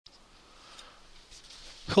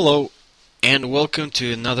Hello and welcome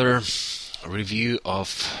to another review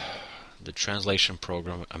of the translation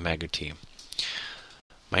program OmegaT.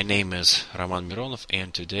 My name is Roman Mironov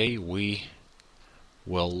and today we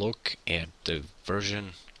will look at the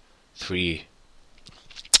version 3.08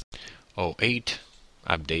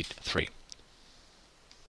 update 3.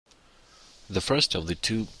 The first of the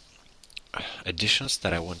two additions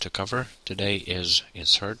that I want to cover today is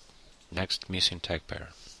insert next missing tag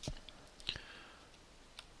pair.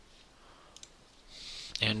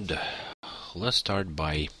 And let's start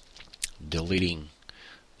by deleting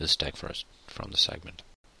this tag first from the segment.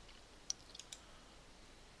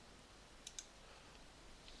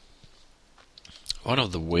 One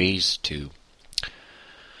of the ways to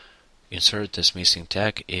insert this missing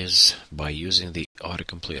tag is by using the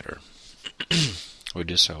autocompleter. We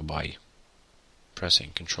do so by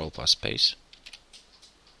pressing Ctrl plus space,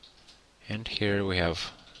 and here we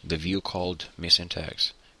have the view called missing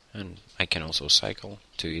tags. And I can also cycle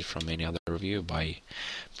to it from any other view by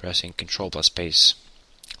pressing Ctrl plus space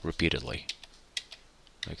repeatedly,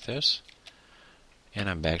 like this, and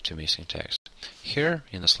I'm back to missing tags. Here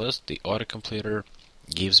in this list, the autocompleter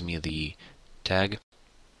gives me the tag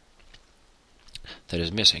that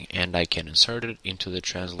is missing, and I can insert it into the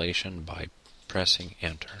translation by pressing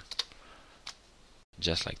Enter,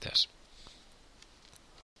 just like this.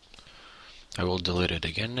 I will delete it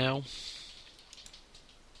again now.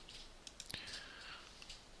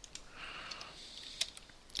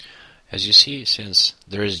 As you see, since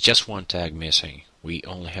there is just one tag missing, we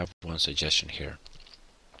only have one suggestion here.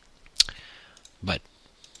 But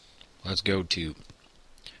let's go to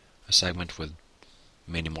a segment with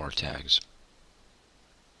many more tags.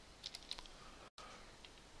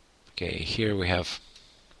 Okay, here we have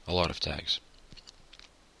a lot of tags.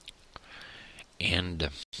 And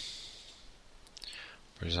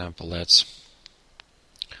for example, let's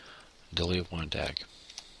delete one tag.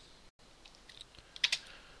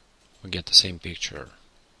 We get the same picture.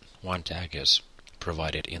 One tag is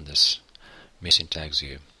provided in this missing tags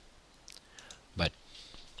view. But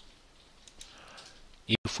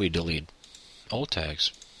if we delete all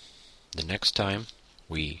tags, the next time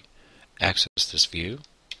we access this view,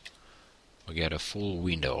 we get a full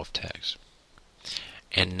window of tags.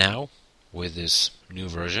 And now, with this new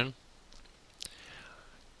version,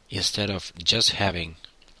 instead of just having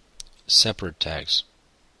separate tags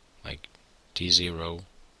like T0,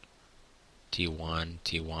 T1,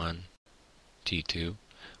 T1, T2,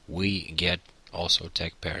 we get also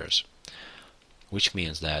tag pairs, which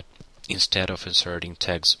means that instead of inserting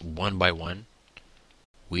tags one by one,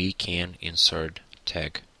 we can insert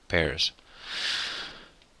tag pairs,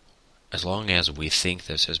 as long as we think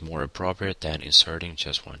this is more appropriate than inserting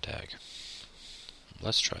just one tag.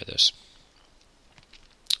 Let's try this.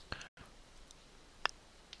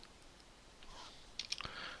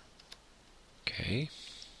 Okay.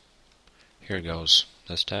 Here goes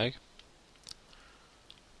this tag.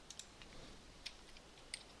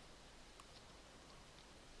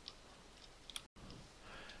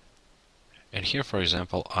 And here, for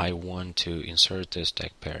example, I want to insert this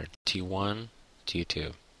tag pair T1,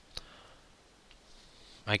 T2.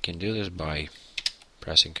 I can do this by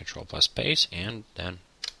pressing Ctrl plus space and then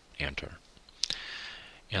Enter.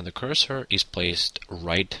 And the cursor is placed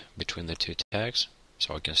right between the two tags,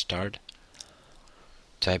 so I can start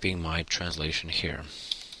typing my translation here.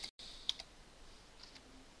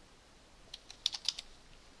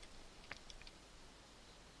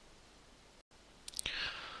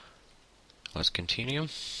 Let's continue.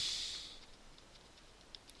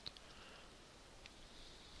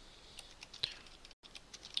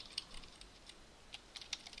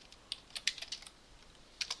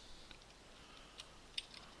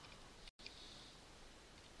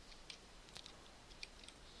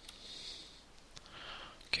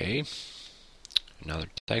 Okay, another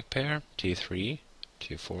tag pair, T3,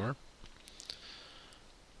 T4.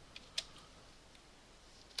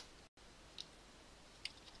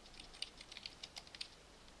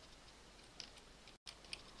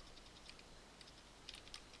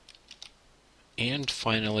 And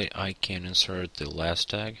finally, I can insert the last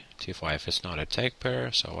tag, T5. It's not a tag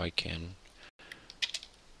pair, so I can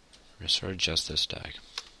insert just this tag,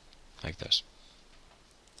 like this.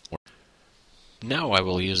 Now I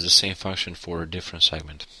will use the same function for a different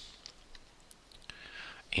segment.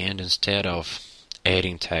 And instead of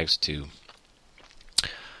adding tags to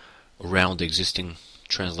around the existing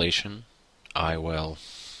translation, I will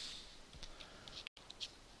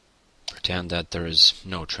pretend that there is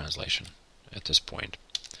no translation at this point.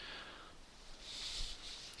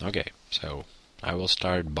 Okay, so I will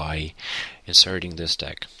start by inserting this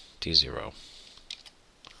tag, T0,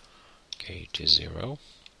 Okay, to 0.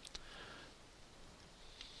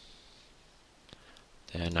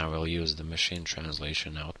 Then I will use the machine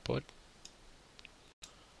translation output.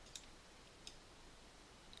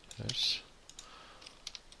 This,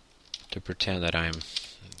 to pretend that I'm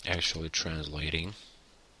actually translating.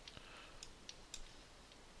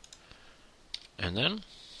 And then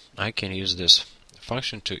I can use this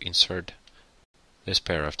function to insert this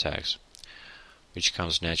pair of tags, which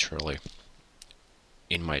comes naturally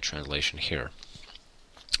in my translation here.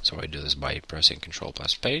 So I do this by pressing Ctrl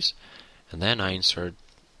plus space, and then I insert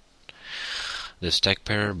this tag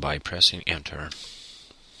pair by pressing Enter.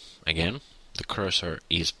 Again, the cursor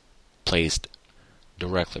is placed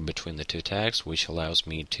directly between the two tags, which allows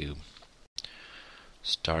me to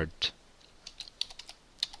start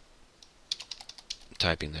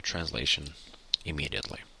typing the translation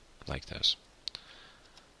immediately, like this.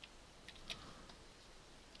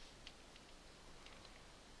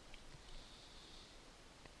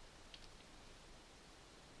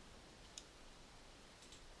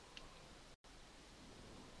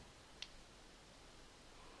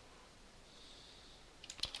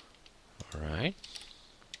 Alright.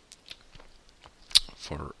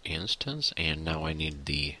 For instance, and now I need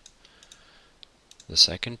the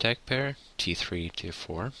second tag pair, T3,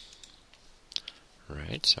 T4.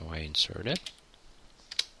 Right, so I insert it.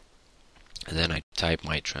 And then I type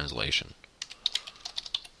my translation.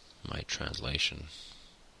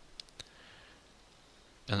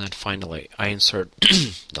 And then finally I insert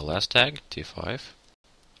the last tag, T5,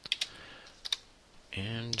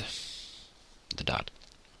 and the dot.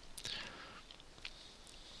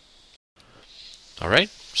 Alright,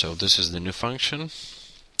 so this is the new function.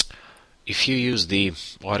 If you use the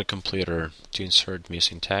autocompleter to insert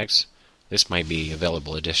missing tags, this might be a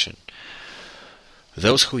valuable addition.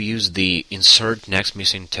 Those who use the insert next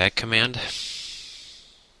missing tag command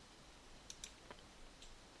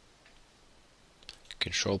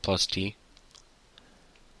Ctrl plus T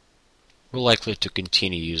will likely to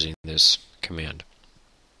continue using this command,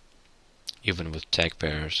 even with tag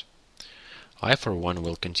pairs. I, for one,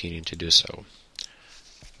 will continue to do so.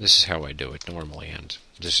 This is how I do it normally, and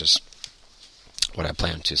this is what I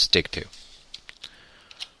plan to stick to.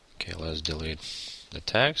 Okay, let's delete the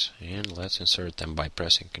tags, and let's insert them by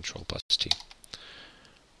pressing Ctrl plus T.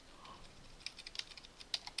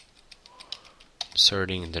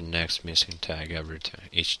 Inserting the next missing tag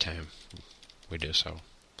each time we do so.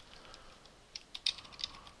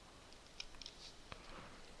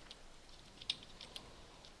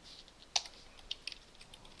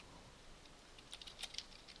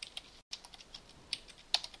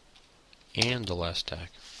 And the last tag,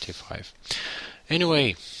 T5.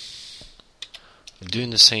 Anyway, doing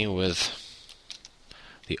the same with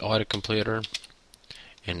the autocompleter,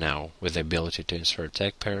 and now with the ability to insert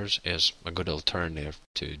tag pairs is a good alternative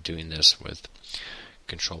to doing this with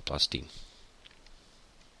Ctrl plus D.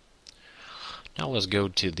 Now let's go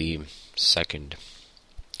to the second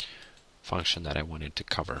function that I wanted to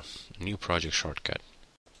cover, new project shortcut.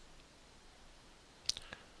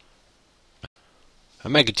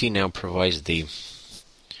 OmegaT now provides the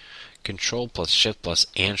Ctrl plus Shift plus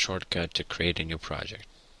N shortcut to create a new project.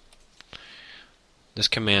 This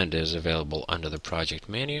command is available under the project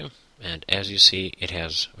menu, and as you see, it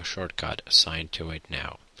has a shortcut assigned to it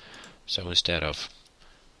now. So instead of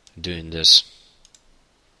doing this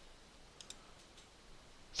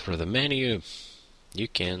through the menu, you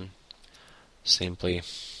can simply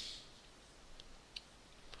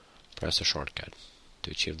press a shortcut to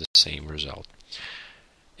achieve the same result.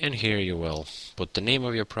 And here you will put the name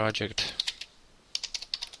of your project,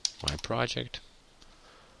 my project,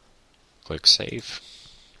 click Save,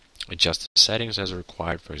 adjust the settings as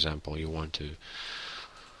required. For example, you want to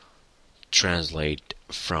translate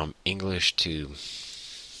from English to,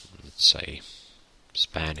 let's say,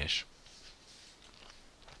 Spanish.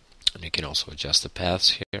 And you can also adjust the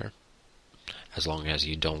paths here, as long as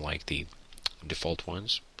you don't like the default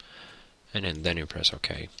ones. And then you press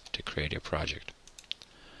OK to create your project.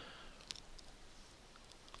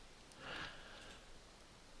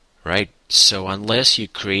 Right, so unless you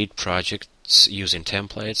create projects using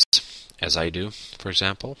templates, as I do, for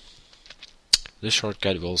example, this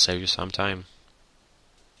shortcut will save you some time.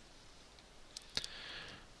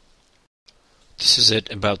 This is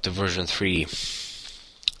it about the version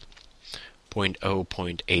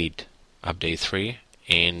 3.0.8 update 3,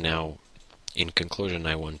 and now in conclusion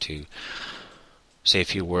I want to say a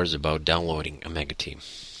few words about downloading OmegaT.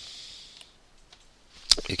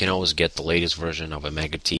 You can always get the latest version of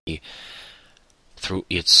OmegaT through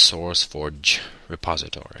its SourceForge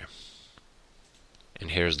repository.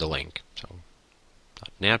 And here's the link. So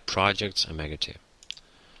 .NET Projects OmegaT.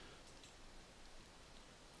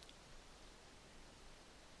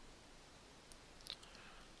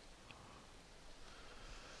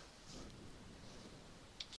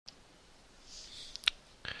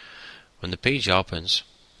 When the page opens,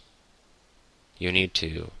 you need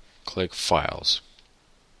to click Files.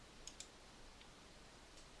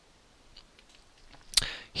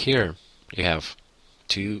 Here you have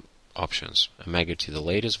two options, OmegaT the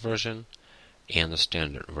latest version and the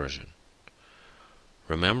standard version.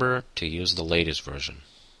 Remember to use the latest version,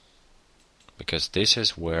 because this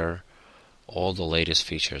is where all the latest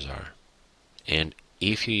features are. And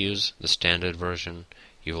if you use the standard version,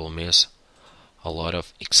 you will miss a lot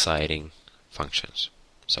of exciting functions.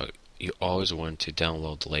 So you always want to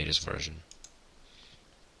download the latest version.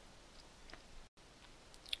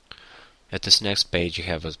 At this next page you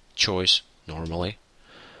have a choice, normally,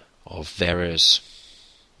 of various,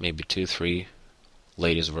 maybe 2-3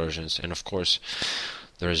 latest versions, and of course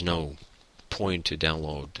there is no point to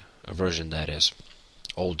download a version that is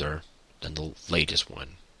older than the latest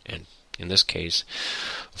one. And in this case,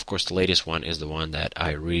 of course, the latest one is the one that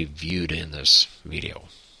I reviewed in this video,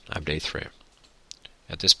 update 3.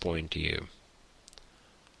 At this point you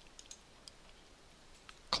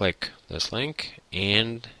click this link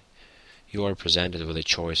and you are presented with a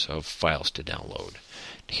choice of files to download.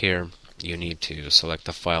 Here you need to select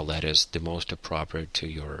the file that is the most appropriate to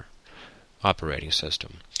your operating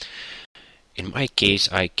system. In my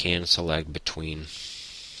case, I can select between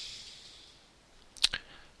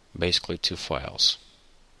basically 2 files.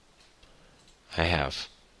 I have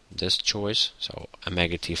this choice, so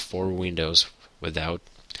OmegaT for Windows without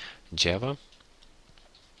Java,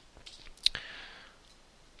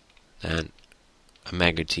 and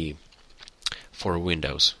OmegaT for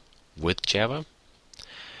Windows with Java,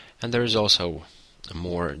 and there is also a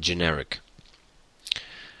more generic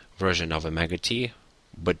version of OmegaT,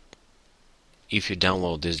 but if you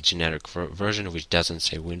download this generic version which doesn't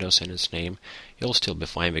say Windows in its name, you'll still be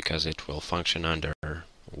fine because it will function under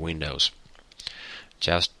Windows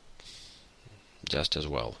just as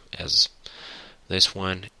well as this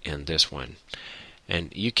one and this one.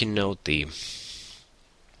 And you can note the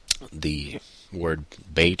word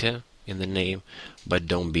beta in the name, but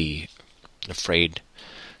don't be afraid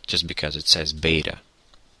just because it says beta.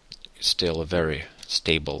 It's still a very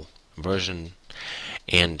stable version,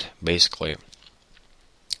 and basically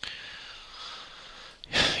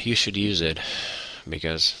you should use it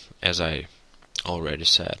because, as I already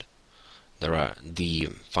said, the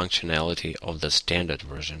functionality of the standard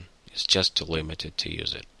version is just too limited to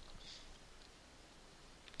use it.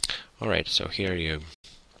 Alright, so here you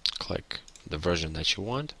click the version that you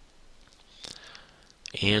want,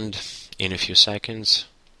 and in a few seconds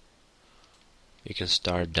you can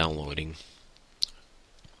start downloading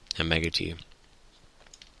OmegaT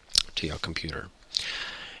to your computer.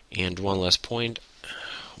 And one last point,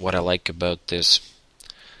 what I like about this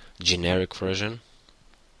generic version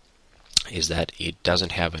is that it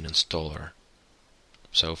doesn't have an installer.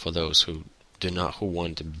 So for those who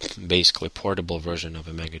want a basically portable version of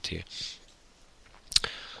OmegaT,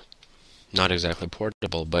 not exactly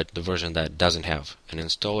portable, but the version that doesn't have an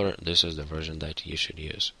installer, this is the version that you should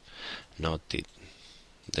use, not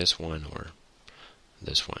this one or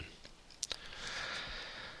this one.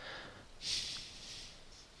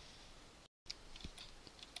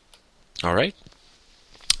 Alright,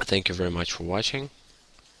 thank you very much for watching.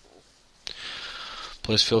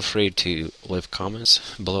 Please feel free to leave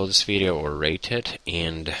comments below this video or rate it,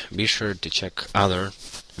 and be sure to check other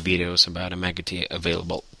videos about OmegaT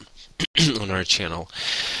available on our channel.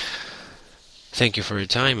 Thank you for your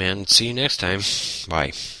time and see you next time.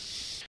 Bye.